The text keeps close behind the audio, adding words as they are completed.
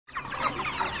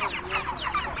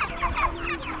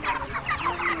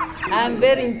I'm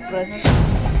very impressed.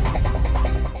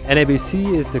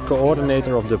 NABC is the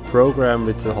coordinator of the program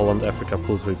with the Holland Africa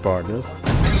Poultry Partners.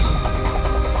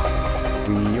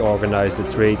 We organize the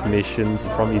trade missions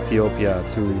from Ethiopia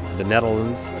to the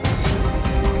Netherlands.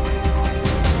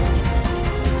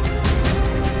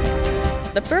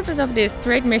 The purpose of this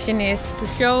trade mission is to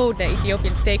show the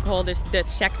Ethiopian stakeholders, the Dutch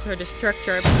sector, the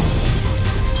structure.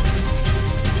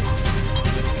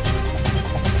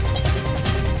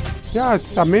 Yeah,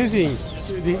 it's amazing.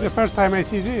 This is the first time I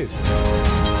see this.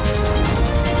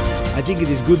 I think it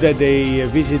is good that they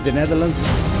visit the Netherlands.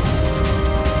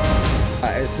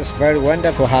 It's just very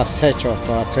wonderful to have such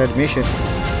a trade mission.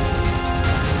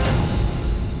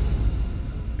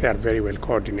 They are very well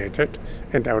coordinated,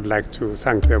 and I would like to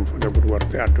thank them for the good work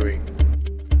they are doing.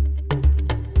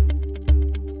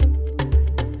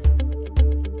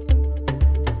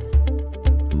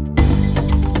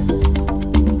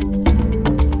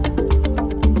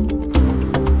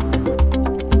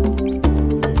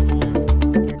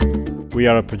 We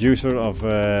are a producer of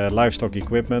livestock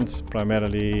equipment,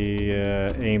 primarily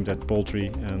aimed at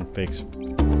poultry and pigs.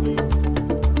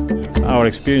 Our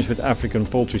experience with African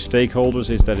poultry stakeholders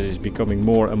is that it is becoming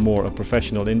more and more a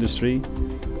professional industry,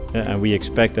 and we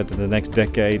expect that in the next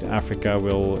decade Africa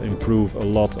will improve a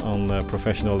lot on a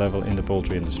professional level in the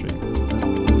poultry industry.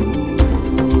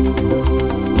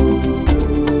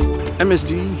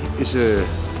 MSD is a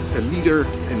leader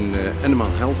in animal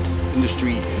health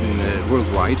industry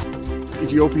worldwide.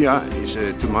 Ethiopia is,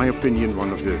 to my opinion, one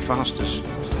of the fastest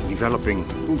developing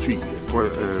poultry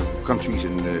countries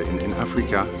in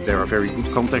Africa. There are very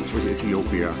good contacts with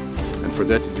Ethiopia, and for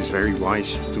that it is very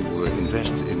wise to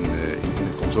invest in a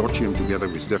consortium together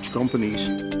with Dutch companies.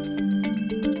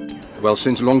 Well,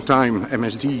 since a long time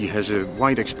MSD has a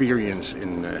wide experience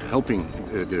in helping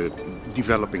the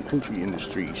developing poultry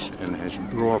industries and has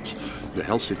brought the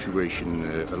health situation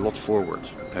a lot forward,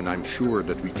 and I'm sure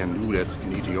that we can do that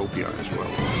in Ethiopia as well.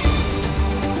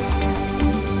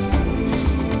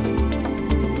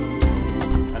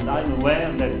 And I'm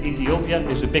aware that Ethiopia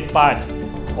is a big part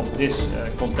of this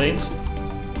content,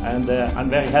 and I'm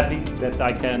very happy that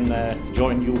I can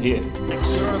join you here. Next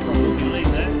circle will be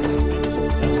later.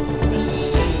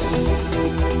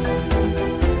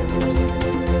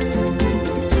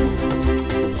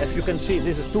 As you can see,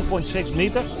 this is 2.6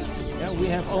 meters. Yeah, we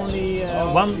have only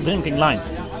one drinking line.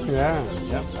 Yeah.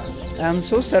 I'm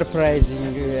so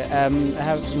surprising. I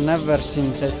have never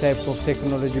seen such type of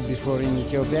technology before in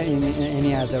Ethiopia, in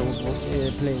any other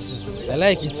places. I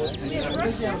like it.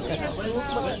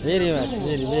 Very much,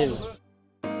 very.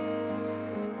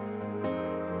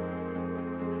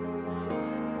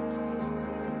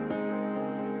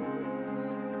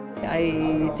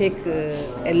 I take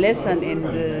a lesson, and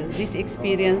this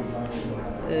experience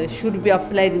should be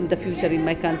applied in the future in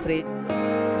my country.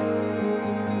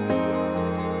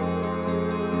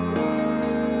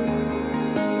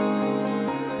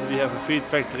 We have a feed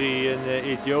factory in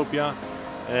Ethiopia,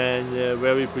 and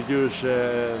where we produce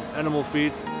animal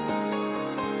feed.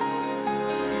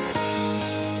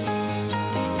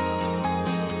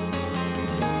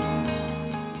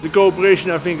 The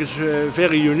cooperation, I think, is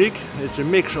very unique. It's a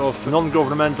mix of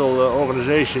non-governmental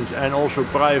organizations and also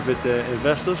private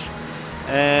investors.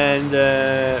 And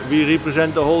we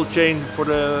represent the whole chain for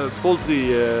the poultry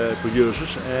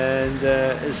producers. And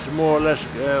it's more or less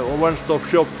a one-stop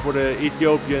shop for the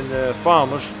Ethiopian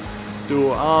farmers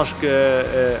to ask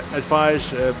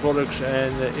advice, products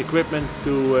and equipment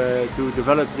to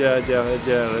develop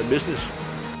their business.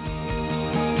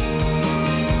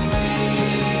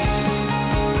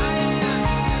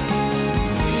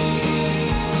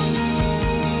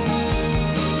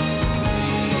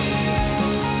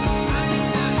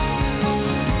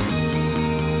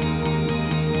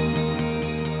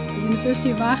 The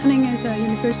University of Wageningen is a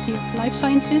university of life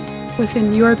sciences.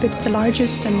 Within Europe it's the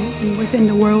largest, and within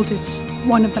the world it's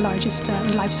one of the largest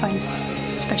in life sciences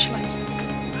specialized.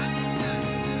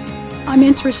 I'm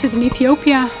interested in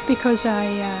Ethiopia because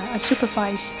I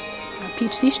supervise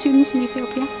PhD students in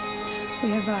Ethiopia. We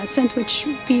have a sandwich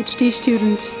PhD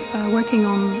student working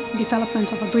on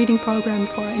development of a breeding program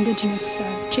for indigenous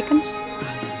chickens.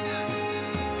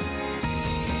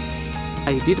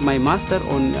 I did my master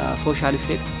on social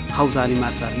effect, how the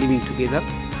animals are living together,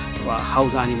 or how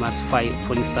the animals fight.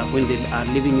 For instance, when they are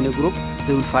living in a group,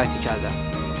 they will fight each other.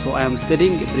 So I am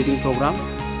studying a breeding program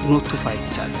not to fight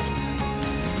each other.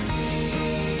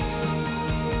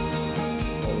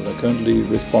 We are currently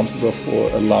responsible for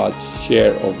a large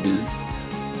share of the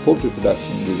poultry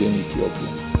production within Ethiopia.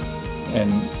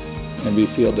 And we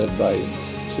feel that by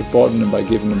supporting them, by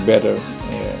giving them better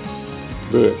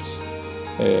birds,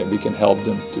 we can help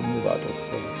them to move out of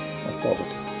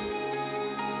poverty.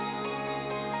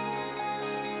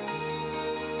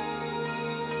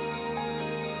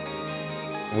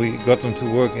 We got them to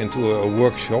work into a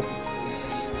workshop,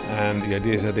 and the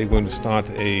idea is that they're going to start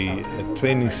a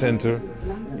training center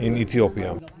in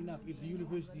Ethiopia.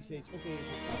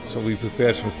 So we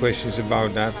prepared some questions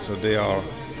about that, so they are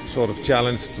sort of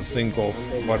challenged to think of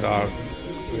what are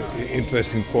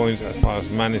interesting points as far as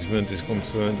management is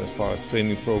concerned, as far as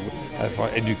training program, as far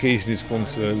as education is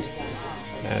concerned,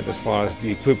 and as far as the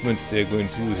equipment they're going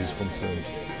to use is concerned.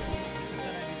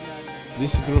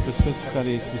 This group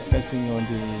specifically is discussing on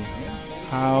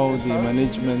how the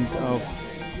management of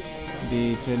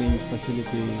the training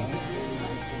facility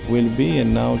will be,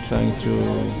 and now trying to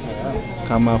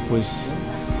come up with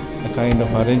a kind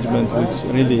of arrangement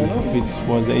which really fits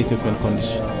for the Ethiopian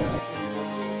condition.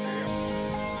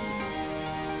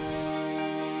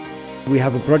 We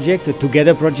have a project, a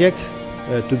together project,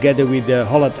 together with the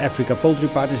Holland Africa Poultry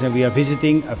Partners, and we are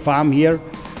visiting a farm here.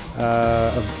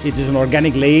 It is an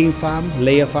organic layer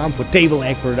farm for table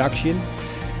egg production,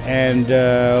 and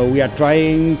we are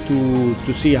trying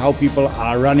to see how people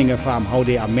are running a farm, how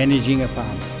they are managing a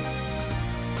farm.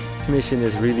 This mission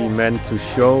is really meant to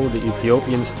show the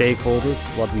Ethiopian stakeholders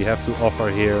what we have to offer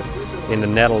here in the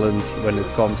Netherlands when it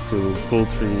comes to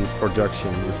poultry production.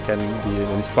 It can be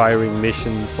an inspiring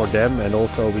mission for them, and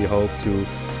also we hope to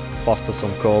foster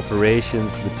some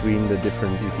cooperations between the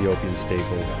different Ethiopian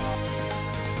stakeholders.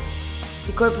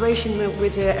 The cooperation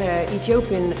with the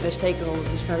Ethiopian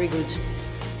stakeholders is very good.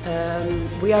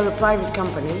 We are a private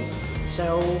company,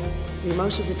 so we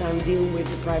most of the time deal with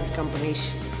the private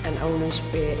companies and owners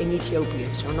in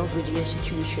Ethiopia, so not with the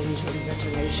institutions or the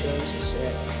veterinary services.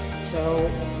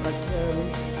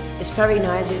 It's very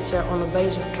nice. It's on a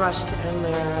base of trust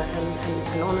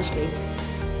and honesty.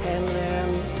 And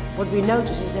what we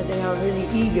notice is that they are really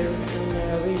eager and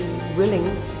really willing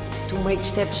to make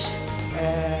steps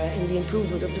in the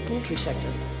improvement of the poultry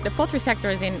sector. The poultry sector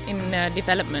is in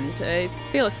development. It's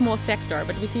still a small sector,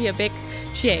 but we see a big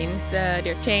change.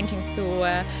 They're changing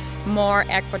to more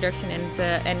egg production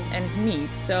and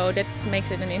meat, so that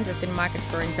makes it an interesting market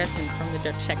for investment from the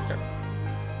Dutch sector.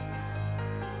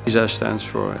 ISA stands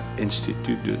for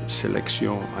Institut de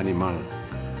Sélection Animale,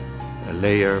 a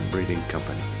layer breeding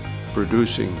company,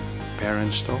 producing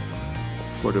parent stock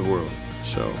for the world.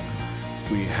 So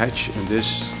we hatch in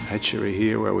this hatchery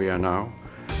here where we are now.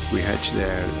 We hatch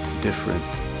there different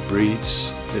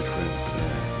breeds,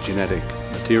 different genetic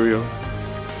material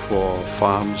for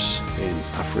farms in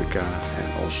Africa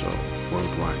and also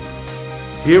worldwide.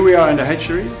 Here we are in the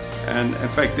hatchery, and in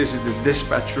fact this is the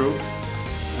dispatch room.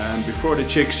 And before the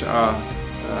chicks are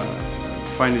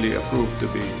finally approved to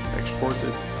be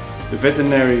exported, the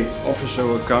veterinary officer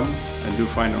will come and do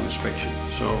final inspection.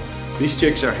 So these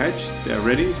chicks are hatched, they're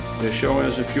ready, they're showing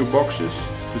us a few boxes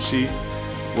to see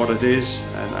what it is,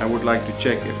 and I would like to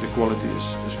check if the quality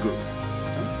is good.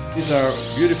 These are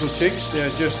beautiful chicks, they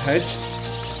are just hatched.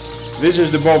 This is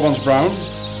the Bourbon's Brown,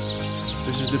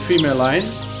 this is the female line,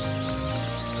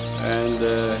 and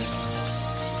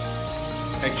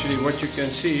actually what you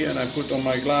can see, and I put on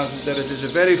my glasses, that it is a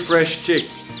very fresh chick.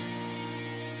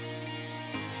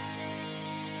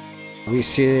 We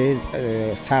see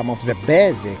some of the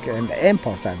basic and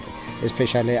important,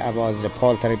 especially about the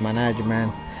poultry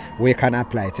management. We can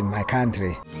apply it in my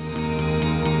country.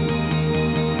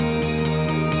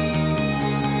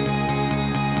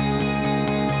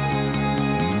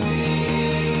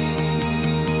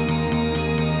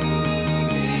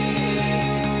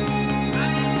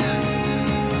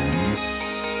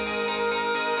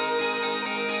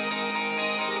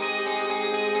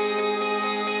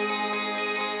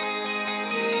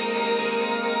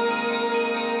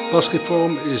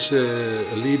 Pastryform is a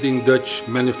leading Dutch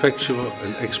manufacturer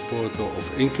and exporter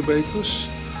of incubators,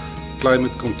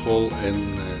 climate control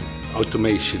and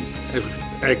automation,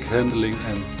 egg handling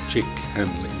and chick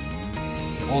handling.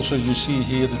 Also you see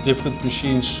here the different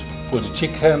machines for the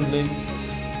chick handling,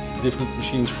 different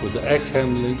machines for the egg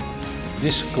handling.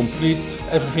 This complete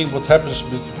everything what happens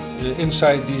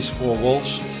inside these four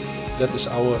walls, that is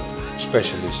our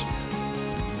specialism.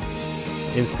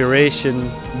 Inspiration,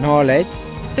 knowledge,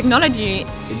 technology,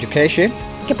 education,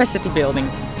 capacity building,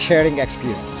 sharing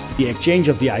experience. The exchange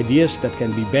of the ideas that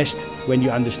can be best when you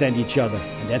understand each other.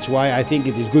 And that's why I think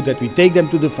it is good that we take them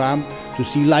to the farm to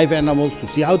see live animals, to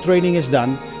see how training is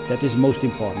done. That is most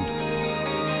important.